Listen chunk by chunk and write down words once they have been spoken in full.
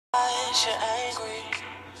Why is you angry?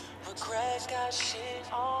 Regret got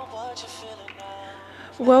shit on what you feeling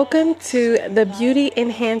now. Welcome to the Beauty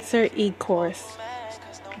Enhancer e-course,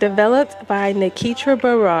 developed by Nikitra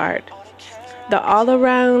Berard, the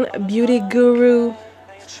all-around beauty guru,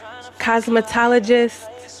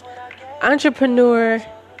 cosmetologist, entrepreneur,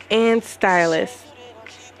 and stylist.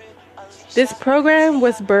 This program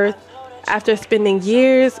was birthed after spending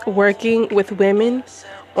years working with women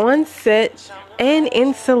on set and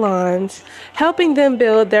in salons, helping them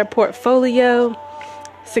build their portfolio,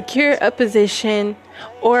 secure a position,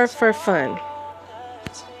 or for fun.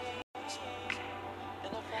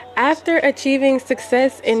 After achieving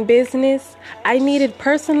success in business, I needed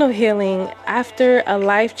personal healing after a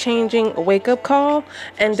life-changing wake-up call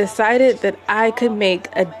and decided that I could make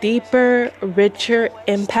a deeper, richer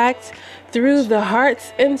impact through the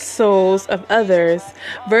hearts and souls of others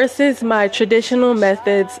versus my traditional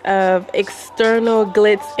methods of external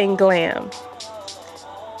glitz and glam.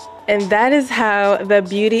 And that is how the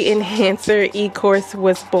Beauty Enhancer e-course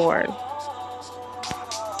was born.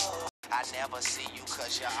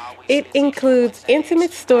 It includes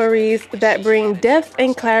intimate stories that bring depth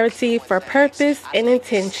and clarity for purpose and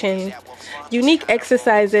intention, unique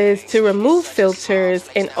exercises to remove filters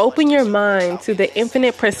and open your mind to the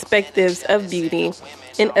infinite perspectives of beauty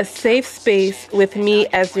in a safe space with me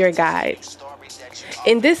as your guide.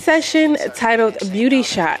 In this session titled Beauty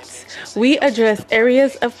Shots, we address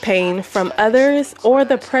areas of pain from others or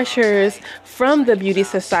the pressures from the beauty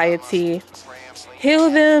society,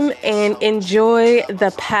 heal them, and enjoy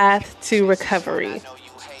the path to recovery.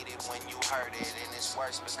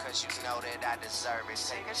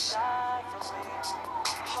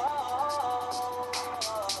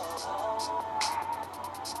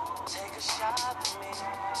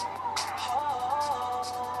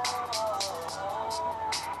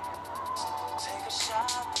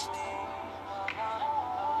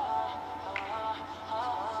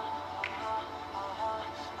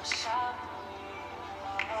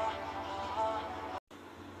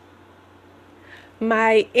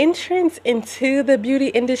 My entrance into the beauty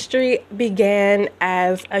industry began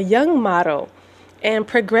as a young model and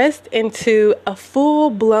progressed into a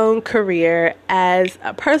full-blown career as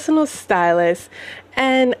a personal stylist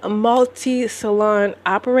and multi-salon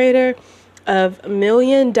operator of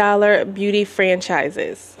million-dollar beauty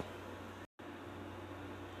franchises.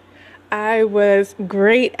 I was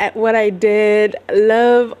great at what I did,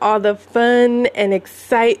 love all the fun and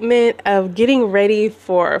excitement of getting ready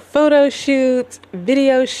for photo shoots,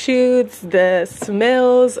 video shoots, the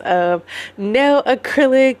smells of nail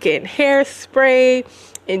acrylic and hairspray,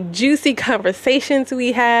 and juicy conversations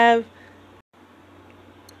we have.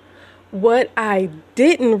 What I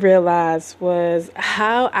didn't realize was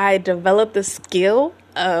how I developed the skill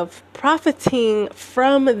of profiting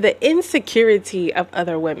from the insecurity of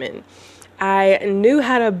other women. I knew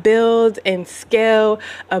how to build and scale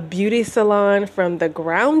a beauty salon from the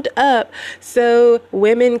ground up so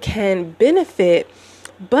women can benefit,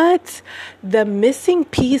 but the missing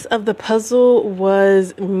piece of the puzzle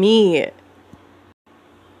was me.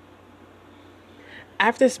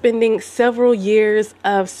 After spending several years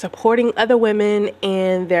of supporting other women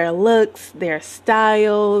and their looks, their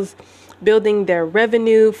styles, building their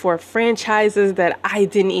revenue for franchises that I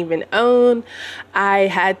didn't even own, I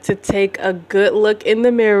had to take a good look in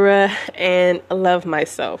the mirror and love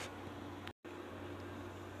myself.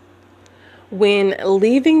 When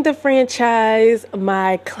leaving the franchise,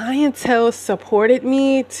 my clientele supported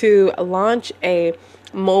me to launch a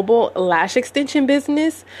mobile lash extension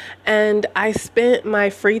business, and I spent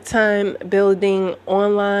my free time building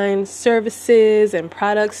online services and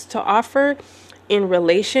products to offer in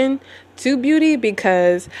relation to beauty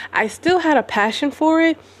because I still had a passion for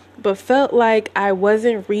it, but felt like I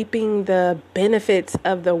wasn't reaping the benefits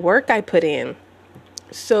of the work I put in.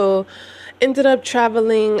 So ended up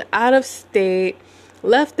traveling out of state,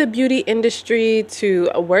 left the beauty industry to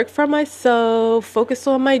work for myself, focus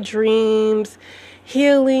on my dreams,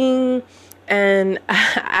 healing, and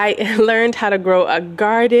I learned how to grow a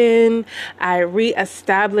garden. I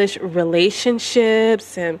reestablished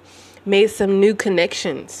relationships and made some new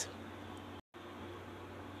connections.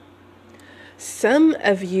 Some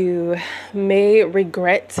of you may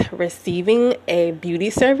regret receiving a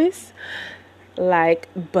beauty service like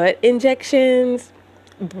butt injections,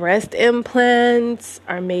 breast implants,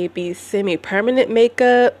 or maybe semi-permanent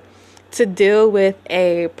makeup to deal with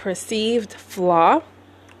a perceived flaw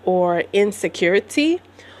or insecurity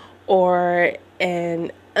or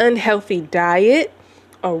an unhealthy diet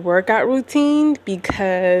or workout routine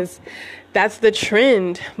because That's the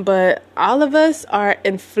trend, but all of us are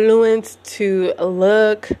influenced to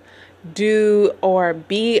look, do, or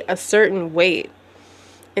be a certain way.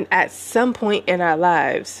 And at some point in our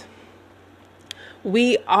lives,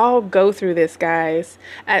 we all go through this, guys,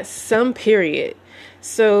 at some period.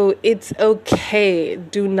 So it's okay.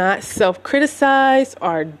 Do not self-criticize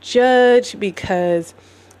or judge because,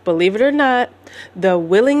 believe it or not, the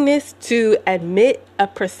willingness to admit a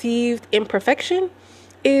perceived imperfection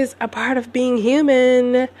is a part of being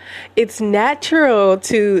human. It's natural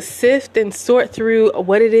to sift and sort through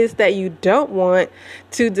what it is that you don't want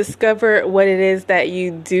to discover what it is that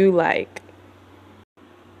you do like.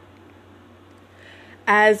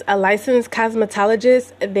 As a licensed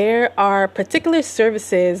cosmetologist, there are particular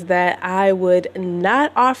services that I would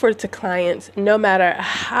not offer to clients no matter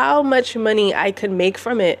how much money I could make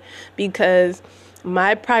from it, because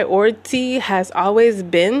my priority has always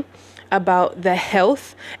been about the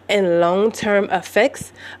health and long-term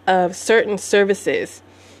effects of certain services,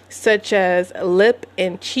 such as lip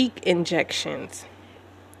and cheek injections.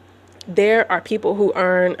 There are people who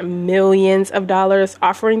earn millions of dollars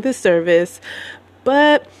offering this service,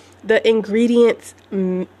 but the ingredients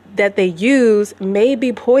that they use may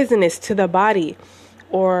be poisonous to the body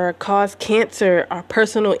or cause cancer or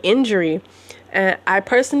personal injury. And I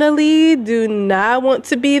personally do not want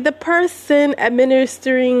to be the person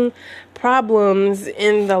administering problems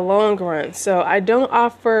in the long run. So I don't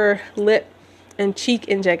offer lip and cheek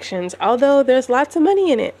injections, although there's lots of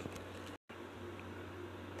money in it.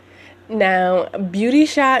 Now, beauty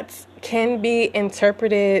shots can be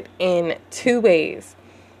interpreted in two ways,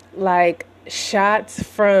 like shots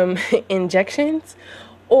from injections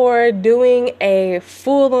or doing a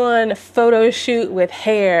full-on photo shoot with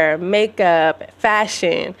hair, makeup,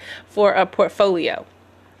 fashion for a portfolio.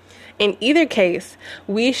 In either case,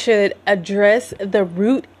 we should address the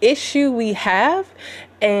root issue we have,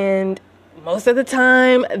 and most of the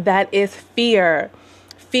time that is fear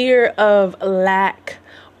of lack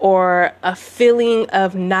or a feeling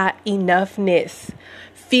of not enoughness,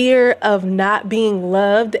 fear of not being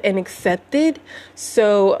loved and accepted.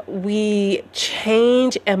 So we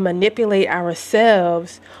change and manipulate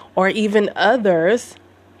ourselves or even others.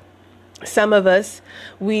 Some of us,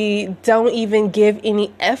 we don't even give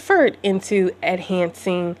any effort into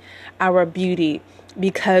enhancing our beauty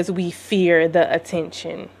because we fear the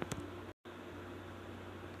attention.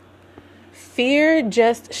 Fear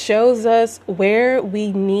just shows us where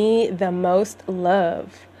we need the most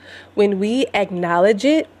love. When we acknowledge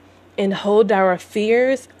it and hold our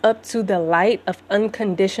fears up to the light of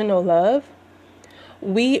unconditional love,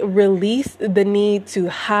 we release the need to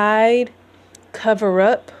hide, cover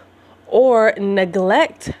up, or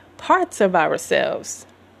neglect parts of ourselves.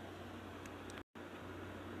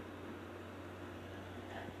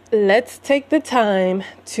 Let's take the time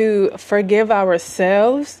to forgive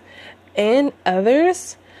ourselves and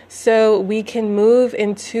others so we can move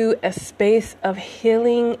into a space of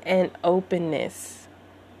healing and openness.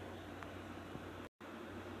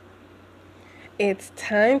 It's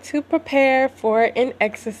time to prepare for an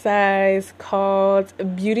exercise called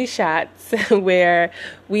Beauty Shots, where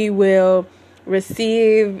we will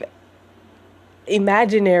receive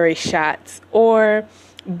imaginary shots or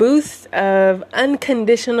boosts of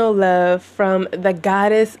unconditional love from the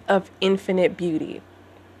goddess of infinite beauty.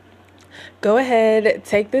 Go ahead,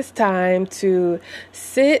 take this time to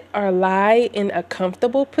sit or lie in a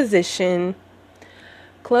comfortable position.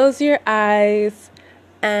 Close your eyes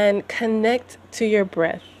and connect to your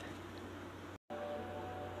breath.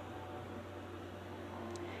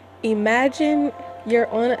 Imagine you're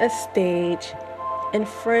on a stage in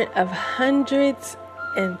front of hundreds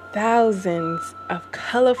and thousands of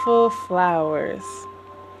colorful flowers.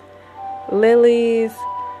 Lilies,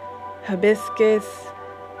 hibiscus,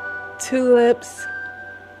 tulips,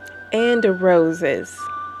 and roses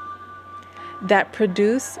that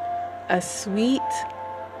produce a sweet,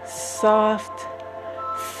 soft,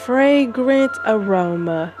 fragrant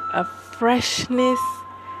aroma of freshness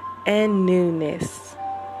and newness.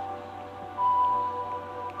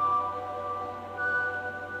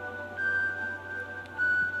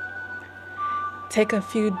 Take a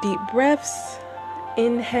few deep breaths.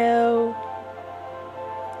 Inhale.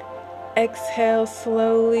 Exhale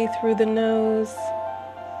slowly through the nose.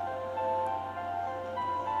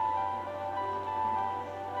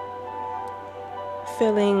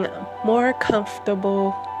 Feeling more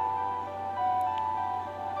comfortable,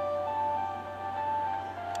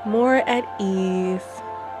 more at ease,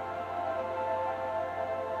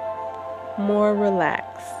 more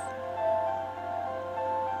relaxed.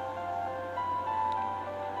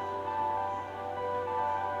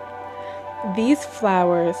 These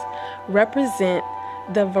flowers represent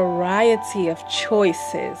the variety of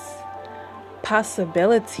choices,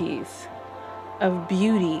 possibilities of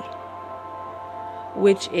beauty,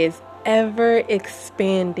 which is ever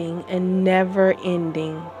expanding and never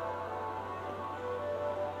ending.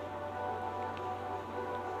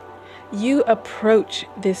 You approach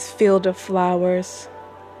this field of flowers,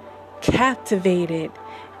 captivated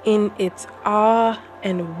in its awe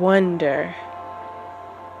and wonder,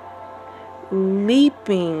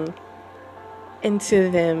 leaping into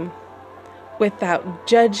them without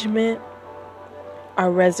judgment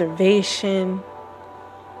or reservation,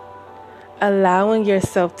 allowing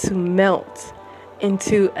yourself to melt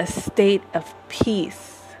into a state of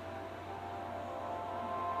peace,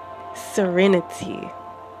 serenity,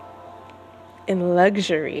 and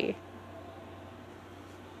luxury.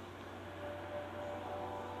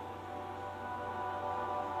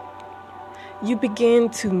 You begin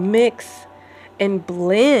to mix and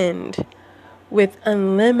blend with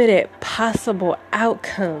unlimited possible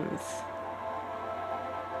outcomes,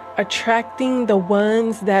 attracting the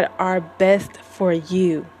ones that are best for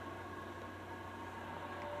you,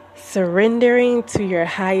 surrendering to your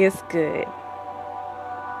highest good.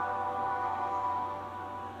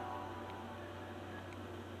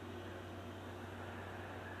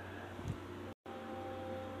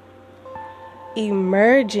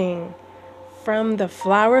 Emerging from the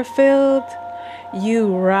flower field,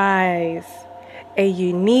 you rise, a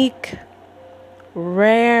unique,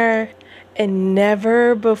 rare, and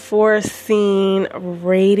never before seen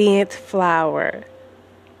radiant flower,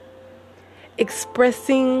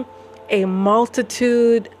 expressing a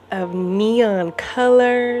multitude of neon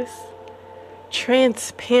colors,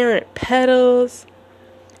 transparent petals,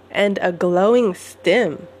 and a glowing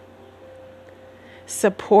stem,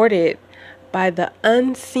 supported by the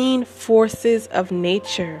unseen forces of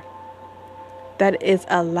nature that is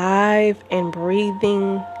alive and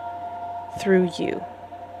breathing through you.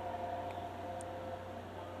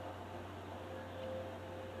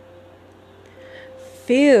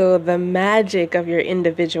 Feel the magic of your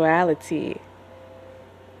individuality.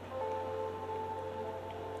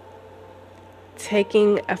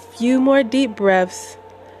 Taking a few more deep breaths,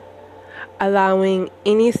 allowing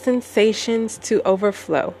any sensations to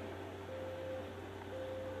overflow.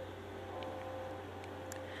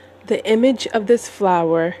 The image of this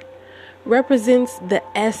flower represents the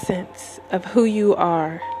essence of who you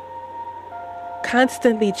are,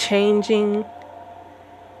 constantly changing,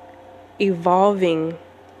 evolving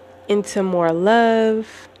into more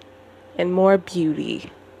love and more beauty.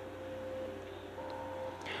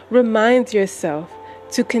 Remind yourself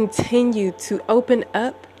to continue to open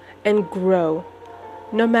up and grow,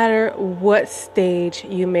 no matter what stage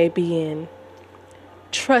you may be in,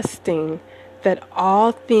 trusting that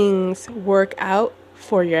all things work out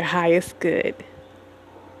for your highest good.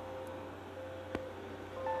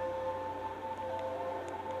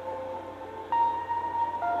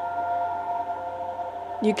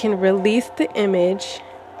 You can release the image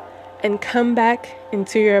and come back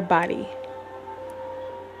into your body.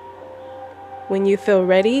 When you feel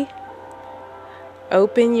ready,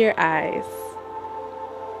 open your eyes.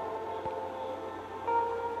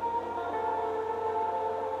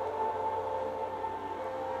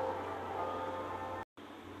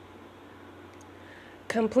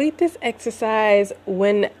 Complete this exercise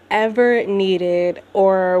whenever needed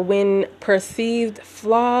or when perceived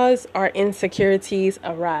flaws or insecurities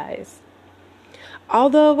arise.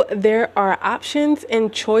 Although there are options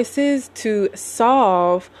and choices to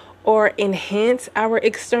solve or enhance our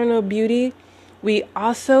external beauty, we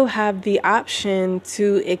also have the option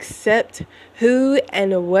to accept who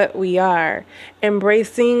and what we are,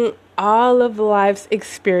 embracing all of life's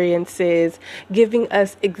experiences, giving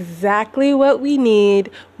us exactly what we need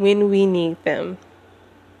when we need them.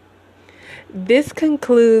 This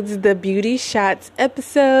concludes the Beauty Shots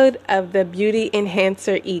episode of the Beauty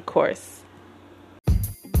Enhancer e-course.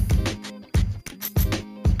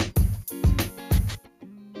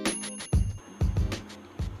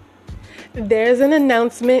 There's an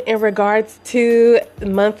announcement in regards to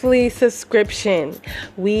monthly subscription.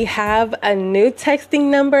 We have a new texting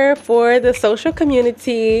number for the social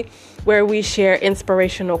community where we share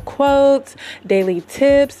inspirational quotes, daily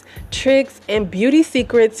tips, tricks, and beauty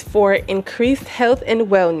secrets for increased health and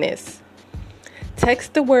wellness.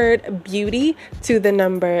 Text the word beauty to the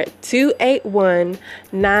number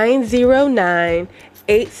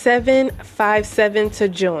 281-909-8757 to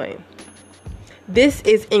join. This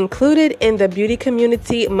is included in the Beauty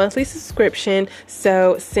Community monthly subscription,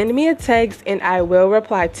 so send me a text and I will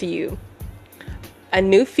reply to you. a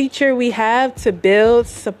new feature we have to build,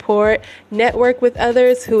 support, network with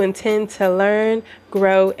others who intend to learn,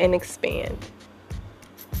 grow, and expand.